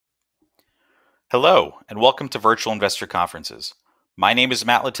Hello, and welcome to Virtual Investor Conferences. My name is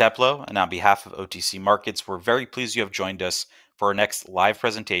Matt Lateplo, and on behalf of OTC Markets, we're very pleased you have joined us for our next live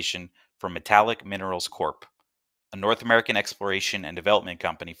presentation from Metallic Minerals Corp, a North American exploration and development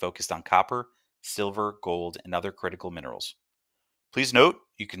company focused on copper, silver, gold, and other critical minerals. Please note,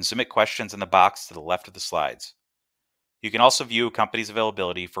 you can submit questions in the box to the left of the slides. You can also view a company's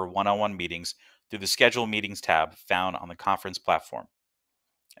availability for one-on-one meetings through the Schedule Meetings tab found on the conference platform.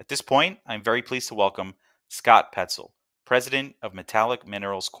 At this point, I'm very pleased to welcome Scott Petzel, President of Metallic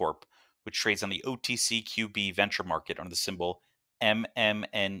Minerals Corp, which trades on the OTCQB venture market under the symbol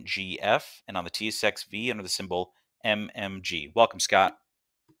MMNGF and on the TSXV under the symbol MMG. Welcome, Scott.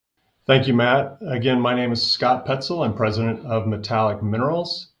 Thank you, Matt. Again, my name is Scott Petzel. I'm president of Metallic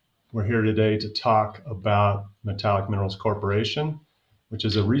Minerals. We're here today to talk about Metallic Minerals Corporation, which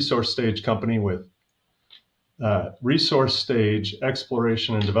is a resource stage company with resource stage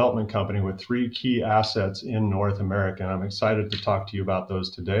exploration and development company with three key assets in North America. And I'm excited to talk to you about those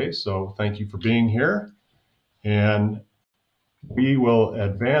today. So thank you for being here. And we will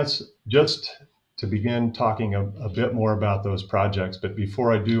advance just to begin talking a bit more about those projects. But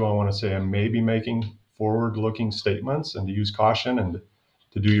before I do, I want to say I may be making forward-looking statements and to use caution and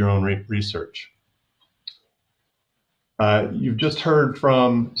to do your own research. You've just heard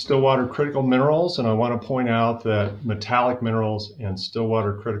from Stillwater Critical Minerals, and I want to point out that Metallic Minerals and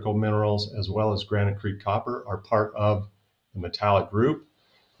Stillwater Critical Minerals, as well as Granite Creek Copper, are part of the Metallic Group,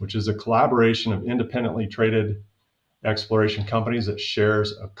 which is a collaboration of independently traded exploration companies that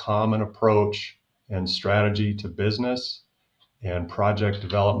shares a common approach and strategy to business and project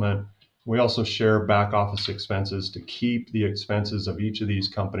development. We also share back office expenses to keep the expenses of each of these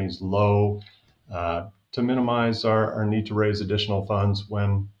companies low, to minimize our need to raise additional funds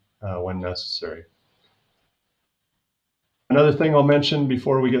when necessary. Another thing I'll mention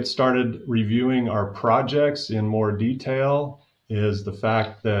before we get started reviewing our projects in more detail is the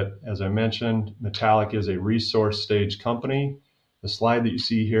fact that, as I mentioned, Metallic is a resource stage company. The slide that you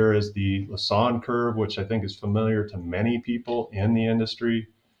see here is the Lassonde curve, which I think is familiar to many people in the industry.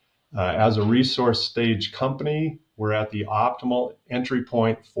 As a resource stage company, we're at the optimal entry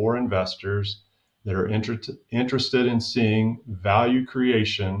point for investors that are interested in seeing value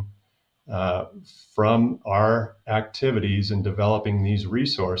creation from our activities in developing these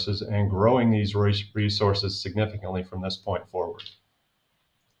resources and growing these resources significantly from this point forward.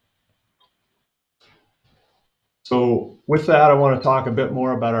 So with that, I want to talk a bit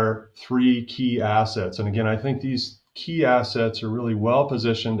more about our three key assets. And again, I think these key assets are really well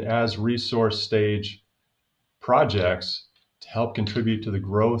positioned as resource stage projects to help contribute to the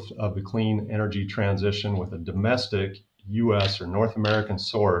growth of the clean energy transition with a domestic US or North American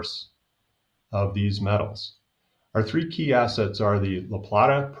source of these metals. Our three key assets are the La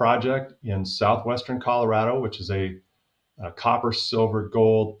Plata project in southwestern Colorado, which is a copper, silver,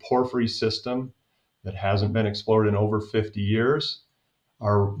 gold porphyry system that hasn't been explored in over 50 years.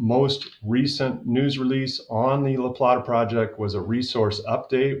 Our most recent news release on the La Plata project was a resource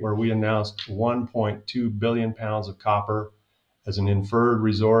update where we announced 1.2 billion pounds of copper as an inferred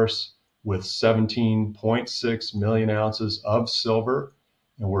resource with 17.6 million ounces of silver.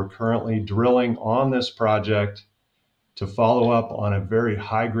 And we're currently drilling on this project to follow up on a very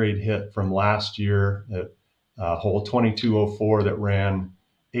high-grade hit from last year at hole 2204 that ran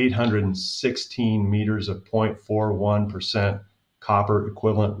 816 meters of 0.41% copper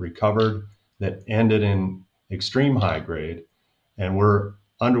equivalent recovered that ended in extreme high grade. And we're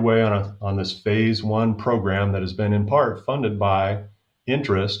underway on this phase one program that has been in part funded by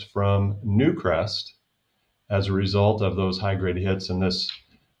interest from Newcrest as a result of those high grade hits in this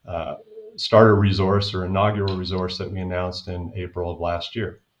starter resource or inaugural resource that we announced in April of last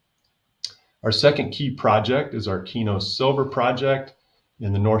year. Our second key project is our Keno Silver project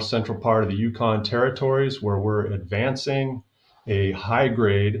in the north central part of the Yukon territories, where we're advancing a high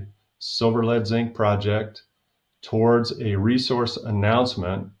grade silver lead zinc project towards a resource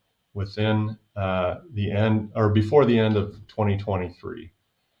announcement within the end or before the end of 2023.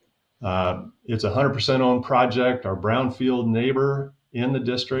 It's a 100% owned project. Our brownfield neighbor in the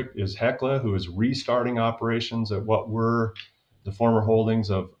district is Hecla, who is restarting operations at what were the former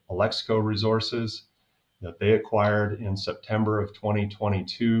holdings of Alexico Resources that they acquired in September of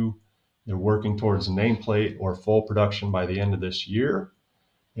 2022. They're working towards nameplate or full production by the end of this year.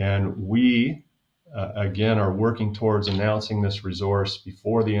 And we, again, are working towards announcing this resource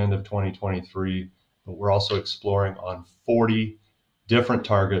before the end of 2023, but we're also exploring on 40 different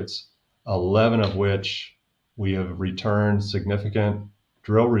targets, 11 of which we have returned significant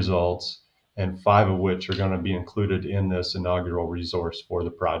drill results, and 5 of which are going to be included in this inaugural resource for the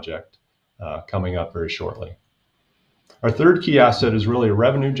project. coming up very shortly. Our third key asset is really a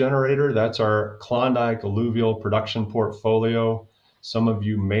revenue generator. That's our Klondike alluvial production portfolio. Some of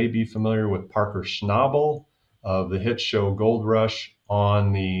you may be familiar with Parker Schnabel of the hit show Gold Rush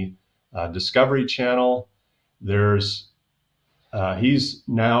on the Discovery Channel. He's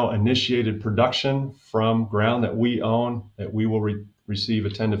now initiated production from ground that we own, that we will receive a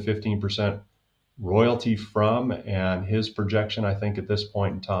 10 to 15% royalty from, and his projection, I think at this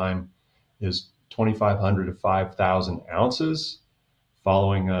point in time, is 2,500 to 5,000 ounces,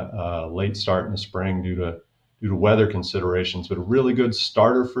 following a late start in the spring due to weather considerations. But a really good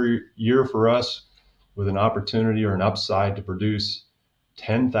starter year for us, with an opportunity or an upside to produce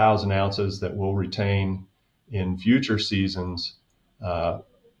 10,000 ounces that we'll retain in future seasons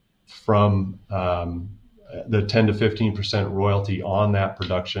from the 10 to 15% royalty on that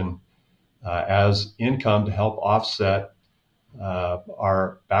production as income to help offset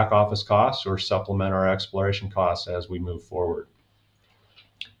our back office costs or supplement our exploration costs as we move forward.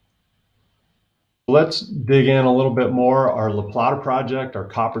 Let's dig in a little bit more. Our La Plata project, our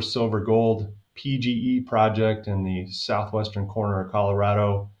copper, silver, gold PGE project in the southwestern corner of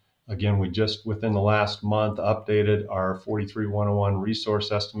Colorado. Again, we just within the last month updated our 43-101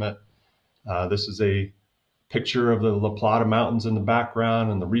 resource estimate. This is a picture of the La Plata Mountains in the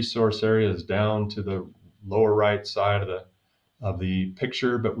background, and the resource area is down to the lower right side of the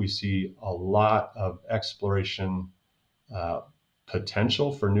picture, but we see a lot of exploration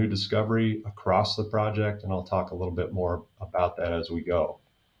potential for new discovery across the project, and I'll talk a little bit more about that as we go.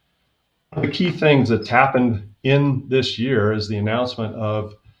 The key things that's happened in this year is the announcement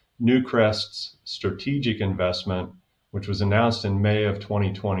of Newcrest's strategic investment, which was announced in May of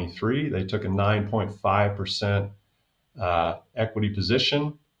 2023. They took a 9.5% equity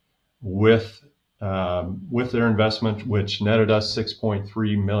position with their investment, which netted us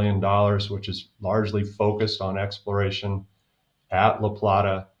 $6.3 million, which is largely focused on exploration at La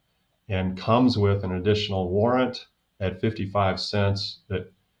Plata, and comes with an additional warrant at 55 cents that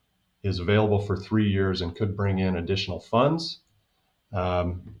is available for 3 years and could bring in additional funds.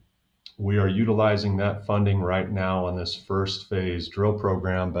 We are utilizing that funding right now on this first phase drill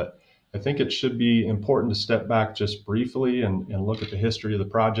program, but I think it should be important to step back just briefly and look at the history of the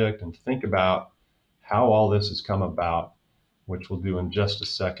project and think about how all this has come about, which we'll do in just a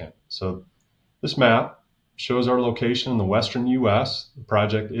second. So this map shows our location in the western US. The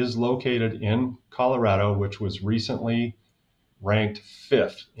project is located in Colorado, which was recently ranked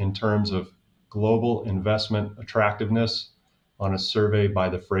 5th in terms of global investment attractiveness on a survey by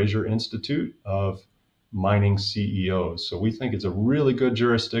the Fraser Institute of mining CEOs. So we think it's a really good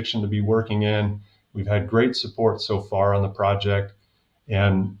jurisdiction to be working in. We've had great support so far on the project,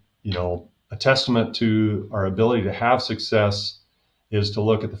 and a testament to our ability to have success is to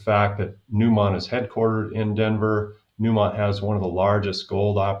look at the fact that Newmont is headquartered in Denver. Newmont has one of the largest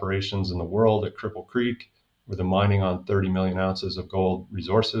gold operations in the world at Cripple Creek, where they're mining on 30 million ounces of gold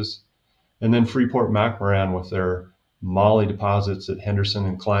resources. And then Freeport-McMoRan with their Moly deposits at Henderson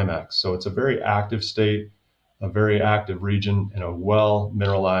and Climax. So it's a very active state, a very active region, and a well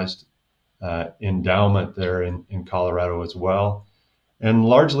mineralized endowment there in Colorado as well. And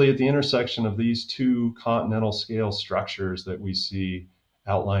largely at the intersection of these two continental scale structures that we see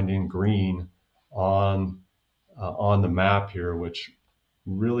outlined in green on the map here, which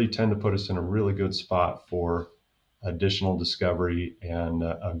really tend to put us in a really good spot for additional discovery and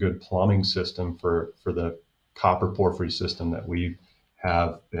a good plumbing system for the copper porphyry system that we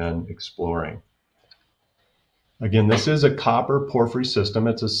have been exploring. Again, this is a copper porphyry system.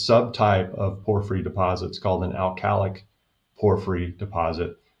 It's a subtype of porphyry deposits called an alkalic porphyry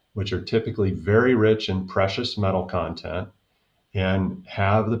deposit, which are typically very rich in precious metal content and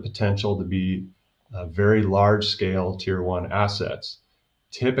have the potential to be very large scale tier 1 assets.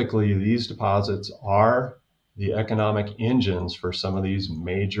 Typically, these deposits are the economic engines for some of these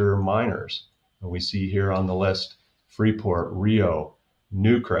major miners. And we see here on the list Freeport, Rio,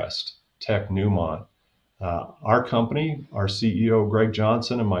 Newcrest, Teck Newmont. Our company, our CEO Greg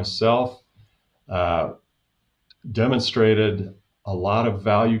Johnson and myself demonstrated a lot of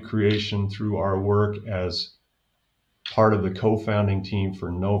value creation through our work as part of the co-founding team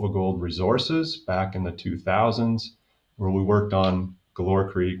for Nova Gold Resources back in the 2000s, where we worked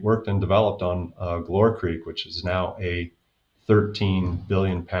and developed on Galore Creek, which is now a 13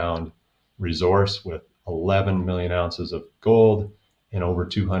 billion pound resource with 11 million ounces of gold and over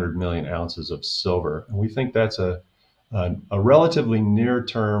 200 million ounces of silver. And we think that's a relatively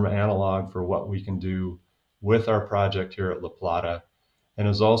near-term analog for what we can do with our project here at La Plata, and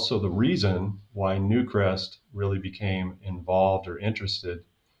is also the reason why Newcrest really became involved or interested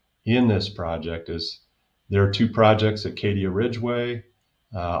in this project is there are 2 projects at Cadia Ridgeway.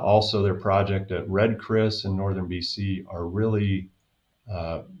 Also, their project at Red Chris in northern BC are really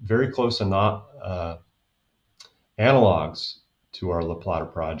very close analogs to our La Plata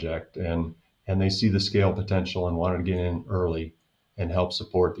project, and they see the scale potential and wanted to get in early and help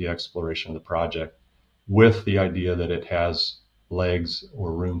support the exploration of the project with the idea that it has legs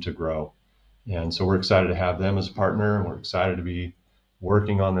or room to grow. And so we're excited to have them as a partner, and we're excited to be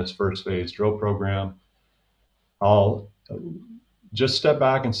working on this first phase drill program. I'll just step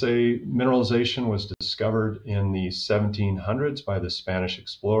back and say mineralization was discovered in the 1700s by the Spanish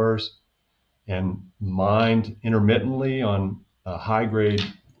explorers and mined intermittently on high-grade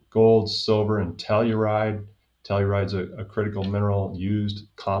gold, silver, and telluride. Telluride is a critical mineral used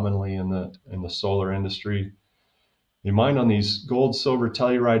commonly in the solar industry. They mined on these gold, silver,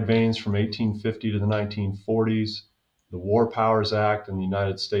 telluride veins from 1850 to the 1940s. The War Powers Act in the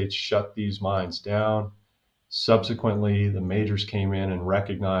United States shut these mines down. Subsequently, the majors came in and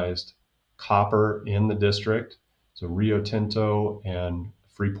recognized copper in the district. So Rio Tinto and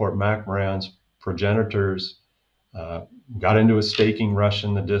Freeport-McMoran's progenitors got into a staking rush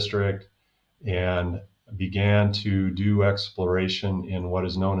in the district and began to do exploration in what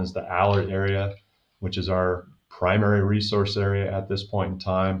is known as the Allard area, which is our primary resource area at this point in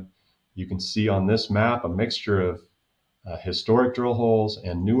time. You can see on this map a mixture of historic drill holes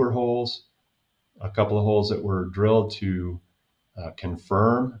and newer holes. A couple of holes that were drilled to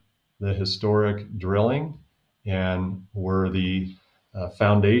confirm the historic drilling and were the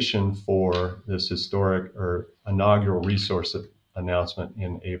foundation for this historic or inaugural resource announcement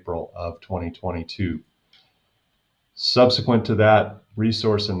in April of 2022. Subsequent to that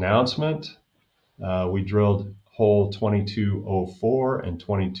resource announcement, we drilled hole 2204 and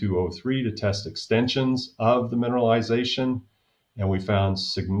 2203 to test extensions of the mineralization, and we found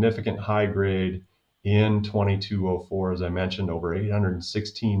significant high grade in 2204, as I mentioned, over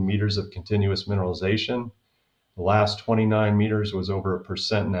 816 meters of continuous mineralization. The last 29 meters was over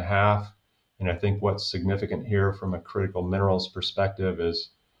 1.5%. And I think what's significant here from a critical minerals perspective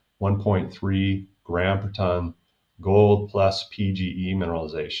is 1.3 gram per ton gold plus PGE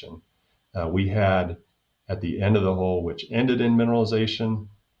mineralization. We had at the end of the hole, which ended in mineralization,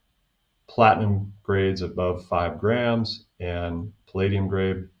 platinum grades above 5 grams and palladium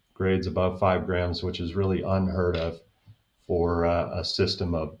grades above 5 grams, which is really unheard of for a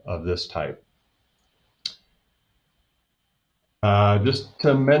system of this type. Just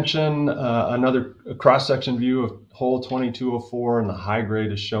to mention another cross-section view of hole 2204, and the high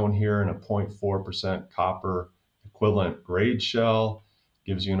grade is shown here in a 0.4% copper equivalent grade shell.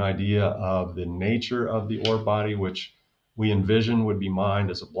 Gives you an idea of the nature of the ore body, which we envision would be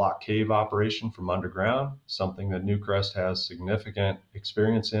mined as a block cave operation from underground, something that Newcrest has significant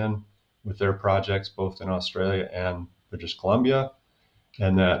experience in with their projects both in Australia and British Columbia,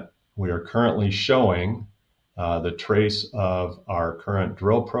 and that we are currently showing the trace of our current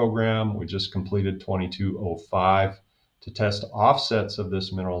drill program. We just completed 2205 to test offsets of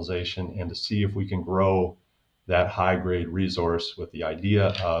this mineralization and to see if we can grow that high-grade resource with the idea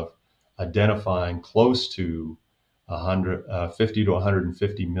of identifying close to 50 to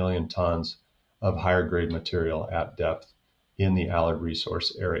 150 million tons of higher grade material at depth in the Allard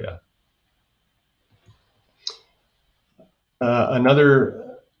resource area.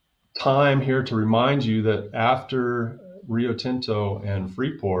 Another time here to remind you that after Rio Tinto and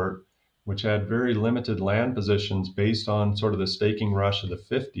Freeport, which had very limited land positions based on sort of the staking rush of the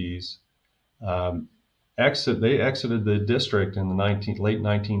 50s, they exited the district in the late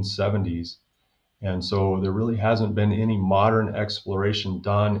 1970s. And so there really hasn't been any modern exploration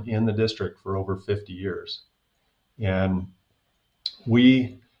done in the district for over 50 years. And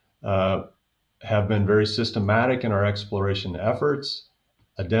we have been very systematic in our exploration efforts,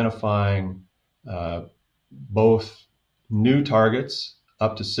 identifying both new targets,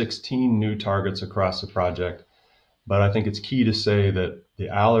 up to 16 new targets across the project. But I think it's key to say that the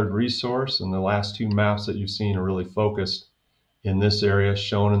Allard resource and the last 2 maps that you've seen are really focused in this area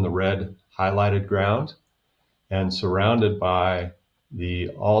shown in the red highlighted ground and surrounded by the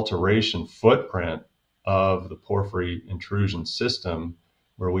alteration footprint of the porphyry intrusion system,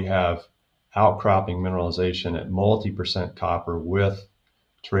 where we have outcropping mineralization at multi% copper with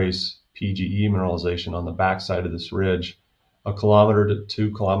trace PGE mineralization on the backside of this ridge, 1 kilometer to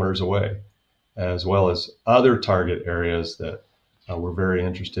 2 kilometers away, as well as other target areas that we're very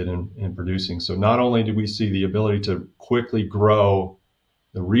interested in producing. So not only do we see the ability to quickly grow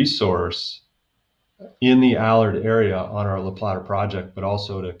the resource in the Allard area on our La Plata project, but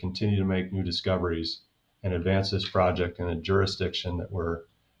also to continue to make new discoveries and advance this project in a jurisdiction that we're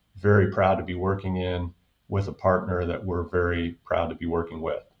very proud to be working in with a partner that we're very proud to be working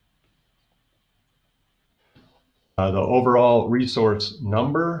with. The overall resource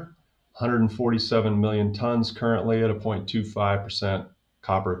number, 147 million tons currently at a 0.25%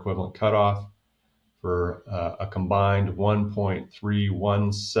 copper equivalent cutoff for a combined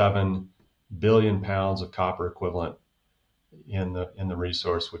 1.317 billion pounds of copper equivalent in the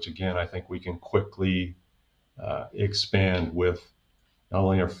resource, which again, I think we can quickly expand with not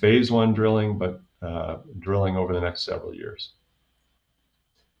only our phase 1 drilling, but drilling over the next several years.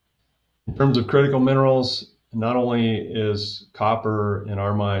 In terms of critical minerals, not only is copper in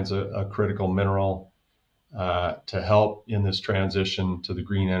our minds a critical mineral to help in this transition to the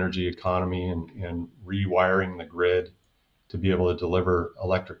green energy economy and rewiring the grid to be able to deliver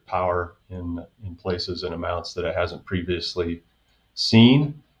electric power in places and amounts that it hasn't previously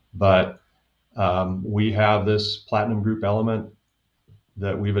seen, but we have this platinum group element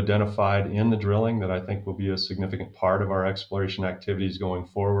that we've identified in the drilling that I think will be a significant part of our exploration activities going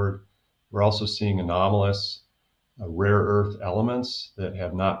forward. We're also seeing anomalous rare earth elements that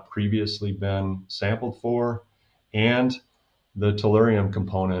have not previously been sampled for, and the tellurium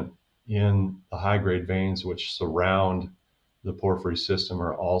component in the high-grade veins which surround the porphyry system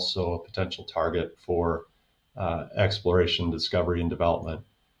are also a potential target for exploration, discovery, and development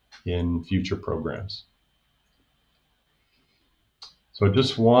in future programs. So I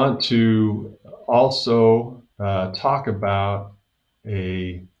just want to also talk about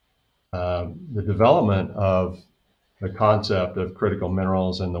the development of the concept of critical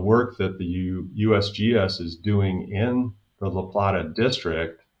minerals and the work that the USGS is doing in the La Plata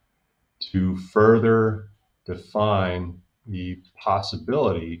district to further define the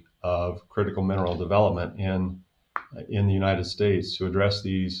possibility of critical mineral development in the United States to address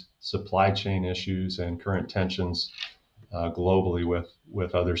these supply chain issues and current tensions globally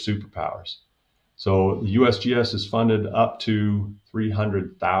with other superpowers. So the USGS has funded up to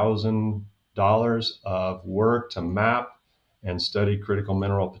 $300,000 of work to map and study critical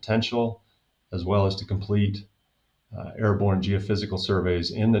mineral potential, as well as to complete airborne geophysical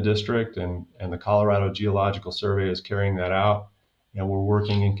surveys in the district, and the Colorado Geological Survey is carrying that out, and we're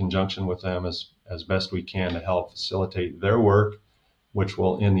working in conjunction with them as best we can to help facilitate their work, which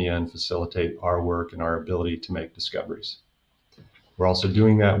will in the end facilitate our work and our ability to make discoveries. We're also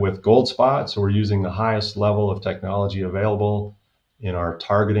doing that with Goldspot, so we're using the highest level of technology available in our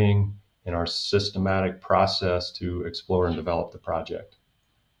targeting, in our systematic process to explore and develop the project.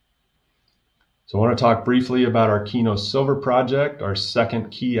 So I want to talk briefly about our Keno Silver project, our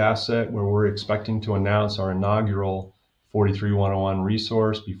second key asset where we're expecting to announce our inaugural 43101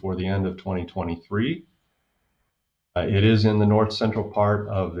 resource before the end of 2023. It is in the north central part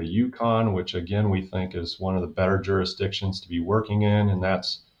of the Yukon, which again we think is one of the better jurisdictions to be working in, and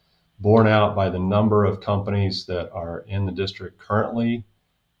that's borne out by the number of companies that are in the district currently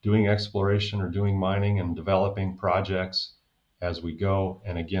doing exploration or doing mining and developing projects as we go.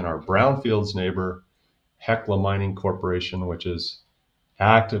 And again, our brownfields neighbor, Hecla Mining Corporation, which is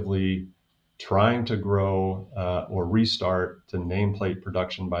actively trying to grow or restart to nameplate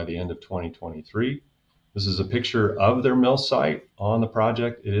production by the end of 2023. This is a picture of their mill site on the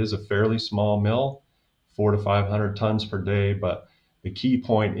project. It is a fairly small mill, 400 to 500 tons per day, but the key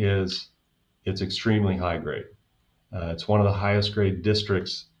point is it's extremely high grade. It's one of the highest grade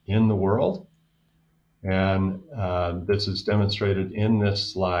districts in the world. And this is demonstrated in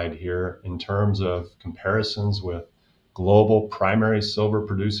this slide here in terms of comparisons with global primary silver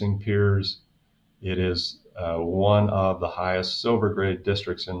producing peers. It is one of the highest silver grade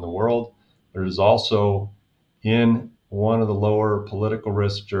districts in the world. But it is also in one of the lower political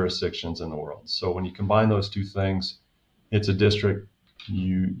risk jurisdictions in the world. So when you combine those two things, it's a district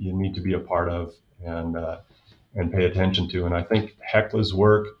you need to be a part of and pay attention to. And I think Hecla's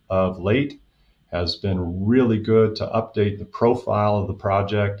work of late has been really good to update the profile of the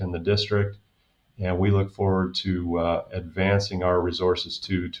project and the district. And we look forward to advancing our resources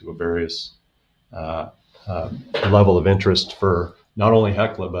to a various level of interest for not only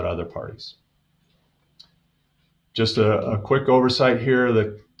Hecla, but other parties. Just a quick oversight here.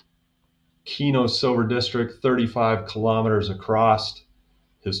 The Keno Silver District, 35 kilometers across.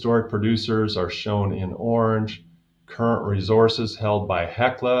 Historic producers are shown in orange. Current resources held by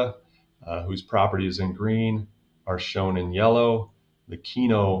Hecla, whose property is in green, are shown in yellow. The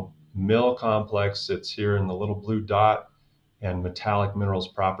Keno Mill Complex sits here in the little blue dot, and Metallic Minerals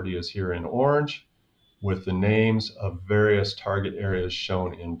property is here in orange, with the names of various target areas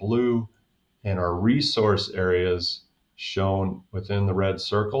shown in blue, and our resource areas shown within the red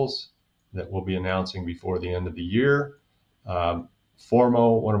circles that we'll be announcing before the end of the year.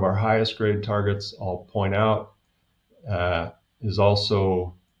 Formo, one of our highest grade targets, I'll point out, is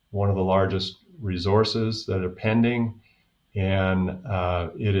also one of the largest resources that are pending, and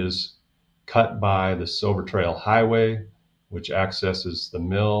it is cut by the Silver Trail Highway, which accesses the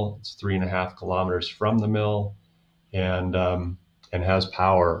mill. It's 3.5 kilometers from the mill, and has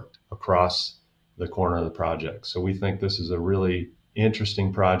power across the corner of the project. So we think this is a really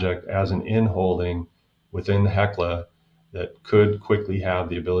interesting project as an in-holding within the Hecla that could quickly have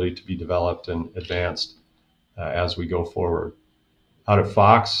the ability to be developed and advanced as we go forward. Out at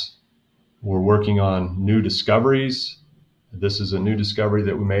Fox, we're working on new discoveries. This is a new discovery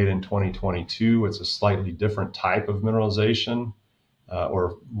that we made in 2022. It's a slightly different type of mineralization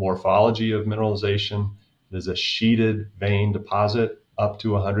or morphology of mineralization. It is a sheeted vein deposit up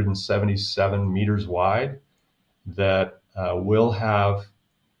to 177 meters wide that will have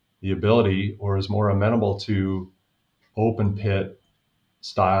the ability, or is more amenable to, open pit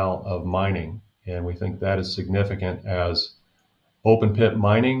style of mining. And we think that is significant, as open pit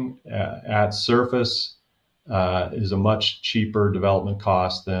mining at surface is a much cheaper development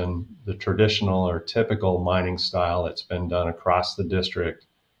cost than the traditional or typical mining style that's been done across the district,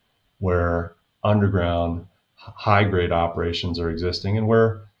 where underground high grade operations are existing, and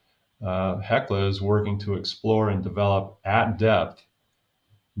where Hecla is working to explore and develop at depth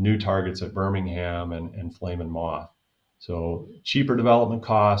new targets at Birmingham and Flame and Moth. So cheaper development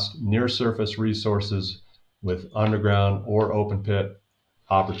costs, near surface resources with underground or open pit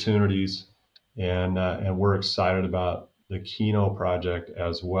opportunities. And we're excited about the Keno project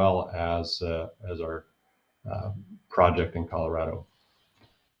as well as our project in Colorado.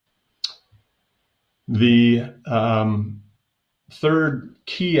 The third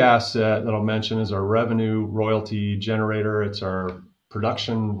key asset that I'll mention is our revenue royalty generator. It's our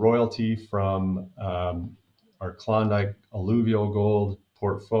production royalty from our Klondike alluvial gold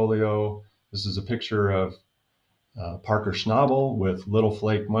portfolio. This is a picture of Parker Schnabel with Little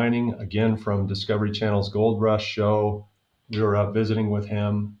Flake Mining, again from Discovery Channel's Gold Rush show. We were up visiting with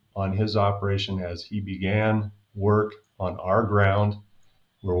him on his operation as he began work on our ground,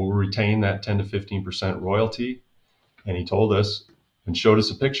 where we'll retain that 10 to 15% royalty. And he told us and showed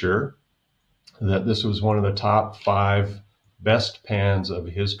us a picture that this was one of the top 5 best pans of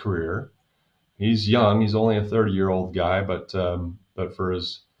his career. He's young, he's only a 30-year-old guy, but for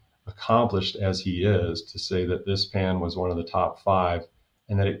as accomplished as he is, to say that this pan was one of the top 5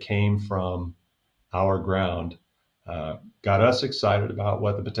 and that it came from our ground got us excited about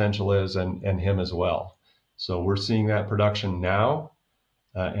what the potential is, and him as well. So we're seeing that production now,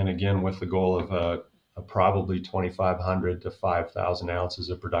 and again with the goal of probably 2,500 to 5,000 ounces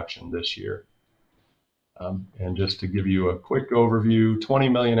of production this year. And just to give you a quick overview, 20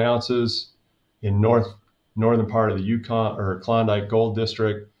 million ounces in northern part of the Yukon or Klondike Gold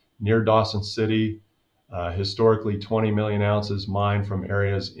District near Dawson City. Historically, 20 million ounces mined from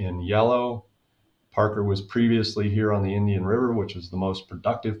areas in yellow. Parker was previously here on the Indian River, which was the most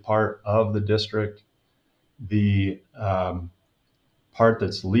productive part of the district. The part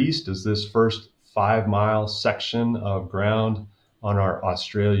that's leased is this first 5-mile section of ground on our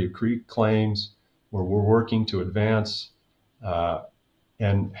Australia Creek claims, where we're working to advance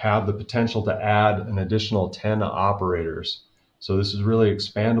and have the potential to add an additional 10 operators. So this is really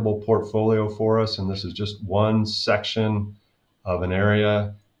expandable portfolio for us, and this is just one section of an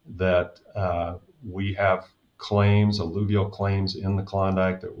area that we have claims, alluvial claims in the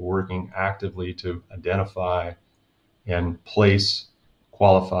Klondike, that we're working actively to identify and place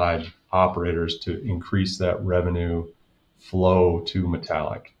qualified operators to increase that revenue flow to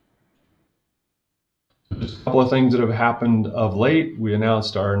Metallic. Just a couple of things that have happened of late. We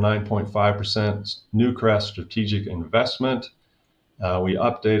announced our 9.5% Newcrest strategic investment. We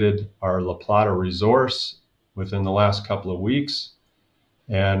updated our La Plata resource within the last couple of weeks,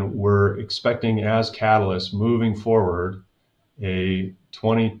 and we're expecting, as catalyst moving forward, a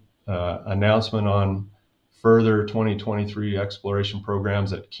announcement on further 2023 exploration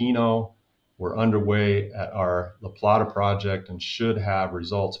programs at Keno. We're underway at our La Plata project and should have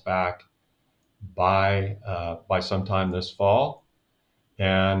results back by sometime this fall.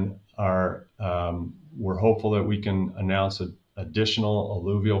 And we're hopeful that we can announce additional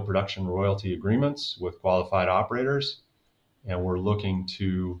alluvial production royalty agreements with qualified operators. And we're looking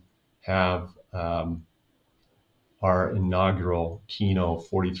to have our inaugural Keno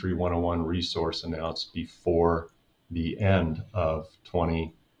 43101 resource announced before the end of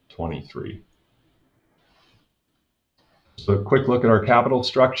 2023. So a quick look at our capital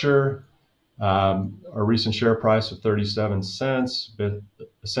structure. Our recent share price of 37 cents, but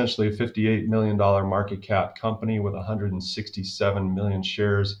essentially a $58 million market cap company with 167 million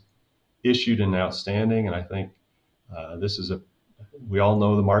shares issued and outstanding. And I think we all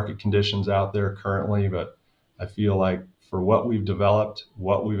know the market conditions out there currently, but I feel like for what we've developed,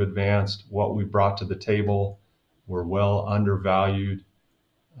 what we've advanced, what we've brought to the table, we're well undervalued.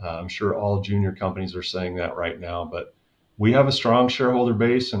 I'm sure all junior companies are saying that right now, but we have a strong shareholder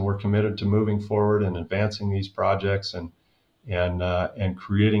base, and we're committed to moving forward and advancing these projects and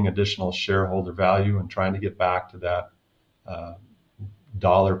creating additional shareholder value and trying to get back to that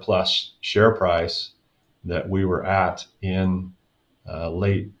dollar plus share price that we were at in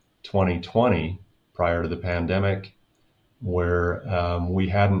late 2020 prior to the pandemic, where we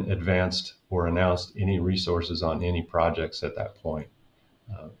hadn't advanced or announced any resources on any projects at that point,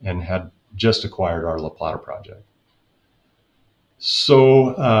 and had just acquired our La Plata project.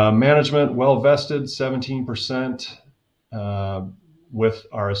 So management well vested, 17% with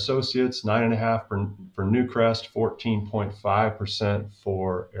our associates, 9.5% for Newcrest, 14.5%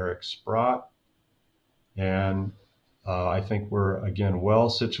 for Eric Sprott. And I think we're, again, well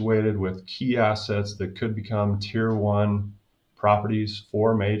situated with key assets that could become tier one properties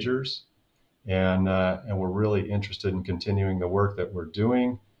for majors. And we're really interested in continuing the work that we're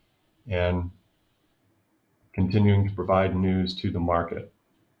doing and continuing to provide news to the market.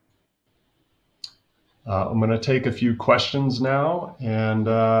 I'm going to take a few questions now, and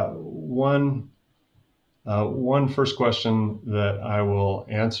one first question that I will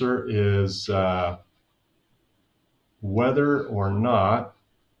answer is whether or not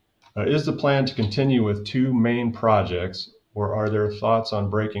is the plan to continue with two main projects, or are there thoughts on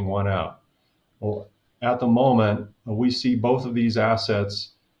breaking one out? Well, at the moment, we see both of these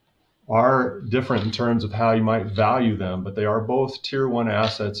assets are different in terms of how you might value them, but they are both tier one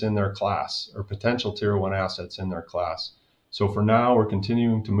assets in their class, or potential tier one assets in their class. So for now, we're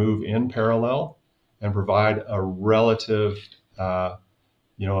continuing to move in parallel and provide a relative,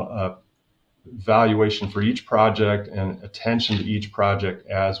 valuation for each project and attention to each project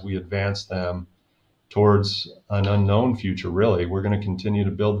as we advance them towards an unknown future. Really, we're going to continue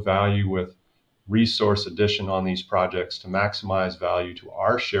to build value with resource addition on these projects to maximize value to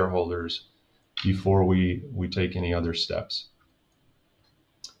our shareholders before we take any other steps.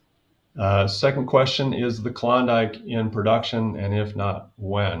 Second question, is the Klondike in production, and if not,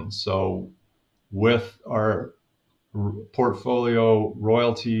 when? So with our portfolio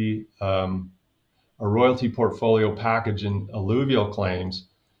royalty, a royalty portfolio package in alluvial claims,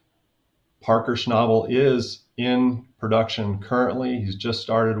 Parker Schnabel is in production currently. He's just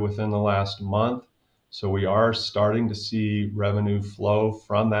started within the last month. So we are starting to see revenue flow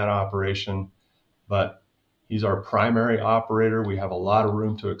from that operation, but he's our primary operator. We have a lot of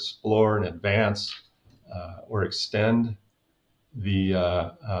room to explore and advance or extend the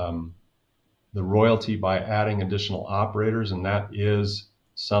royalty by adding additional operators, and that is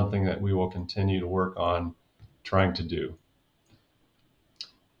something that we will continue to work on trying to do.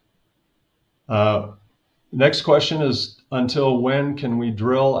 Next question is, until when can we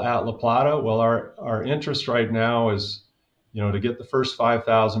drill at La Plata? Well, our interest right now is, to get the first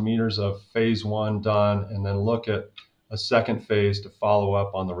 5,000 meters of phase one done, and then look at a second phase to follow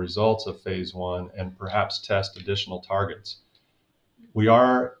up on the results of phase one and perhaps test additional targets. We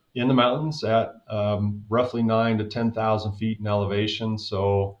are in the mountains at roughly 9,000 to 10,000 feet in elevation.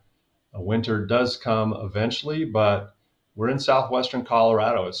 So winter does come eventually, but we're in southwestern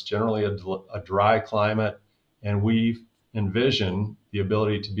Colorado. It's generally a dry climate, and we envision the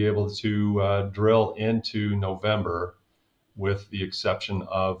ability to be able to drill into November, with the exception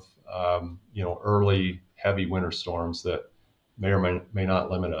of early heavy winter storms that may or may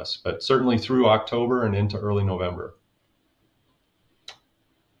not limit us, but certainly through October and into early November.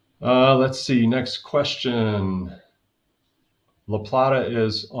 Let's see, next question. La Plata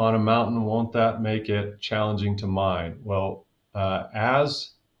is on a mountain. Won't that make it challenging to mine? Well,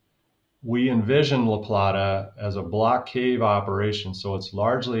 as we envision La Plata as a block cave operation, so it's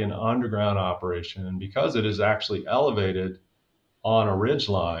largely an underground operation, and because it is actually elevated on a ridge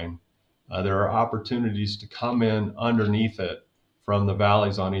line, there are opportunities to come in underneath it from the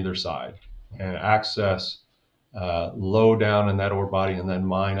valleys on either side and access low down in that ore body and then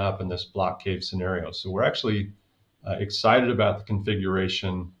mine up in this block cave scenario. So we're actually excited about the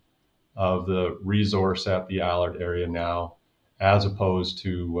configuration of the resource at the Allard area now, as opposed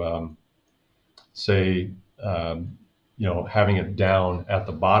to having it down at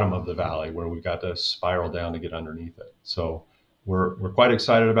the bottom of the valley where we've got to spiral down to get underneath it. So we're quite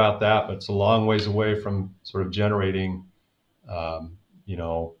excited about that, but it's a long ways away from sort of generating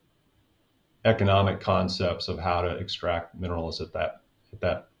economic concepts of how to extract minerals at that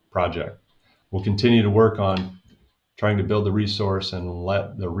project. We'll continue to work on trying to build the resource and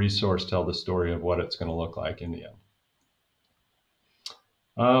let the resource tell the story of what it's going to look like in the end.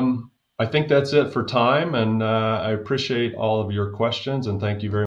 I think that's it for time, and I appreciate all of your questions, and thank you very much.